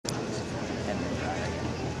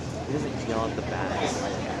yell at the back.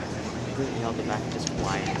 Yell at the back and just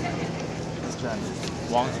whine.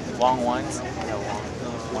 Wong ones? Yeah, Wong.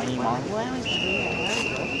 Whiny mom?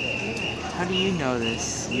 How do you know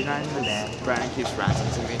this? You're not in the band. Brandon keeps ranting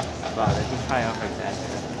to me about it. He's probably over that.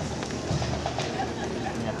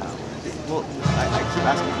 Yeah. Well, I keep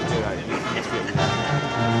asking you to do it. It's really bad.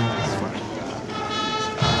 I swear to God.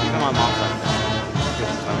 Even my mom's like that.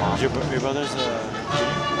 My mom. Your brother's no,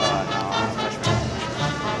 I'm a freshman.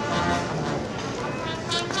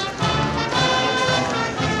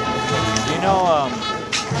 You know,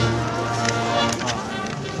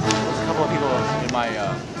 there's a couple of people in my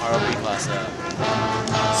ROB class.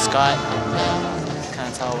 Scott, kind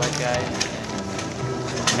of tall white guy,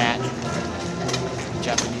 and Matt,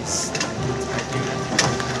 Japanese.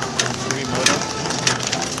 Remoto.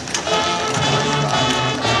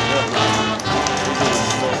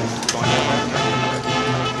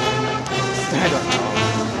 I don't know.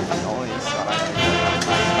 Only Scott.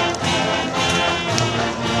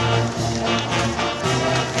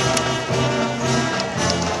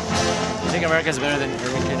 You think America's better than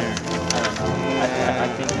Irvington, or? I don't know. I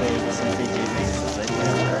think since they do things, they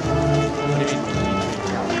play better. What do you mean?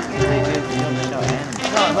 They do film the show and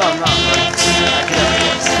No, I'm not. I could have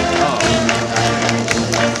guessed. Oh.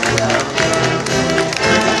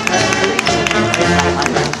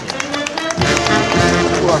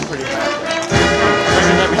 Who are pretty bad.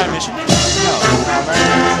 American Left Behind Mission? No,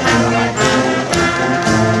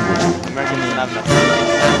 American doesn't have enough.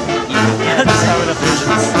 Yeah, that's how enough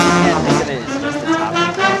visions. You can't think of it as just the topic.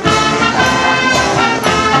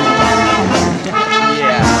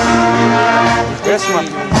 Yeah. This one.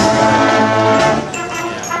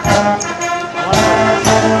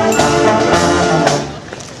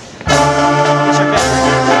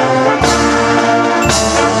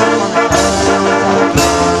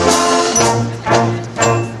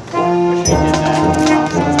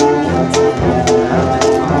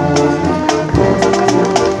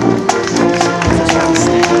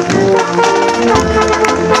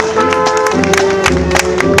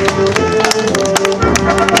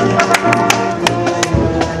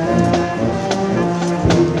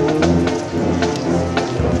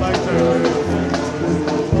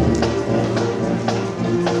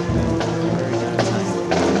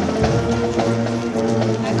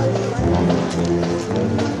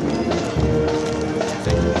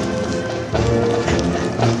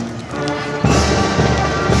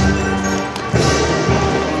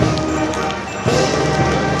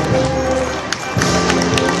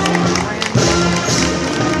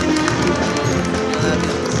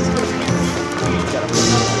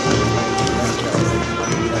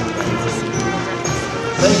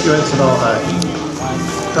 Thank you, Encinal High.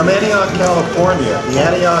 From Antioch, California, the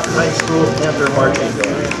Antioch High School Panther Marching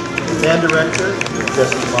Band. Band director,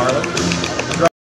 Jesse Marlin.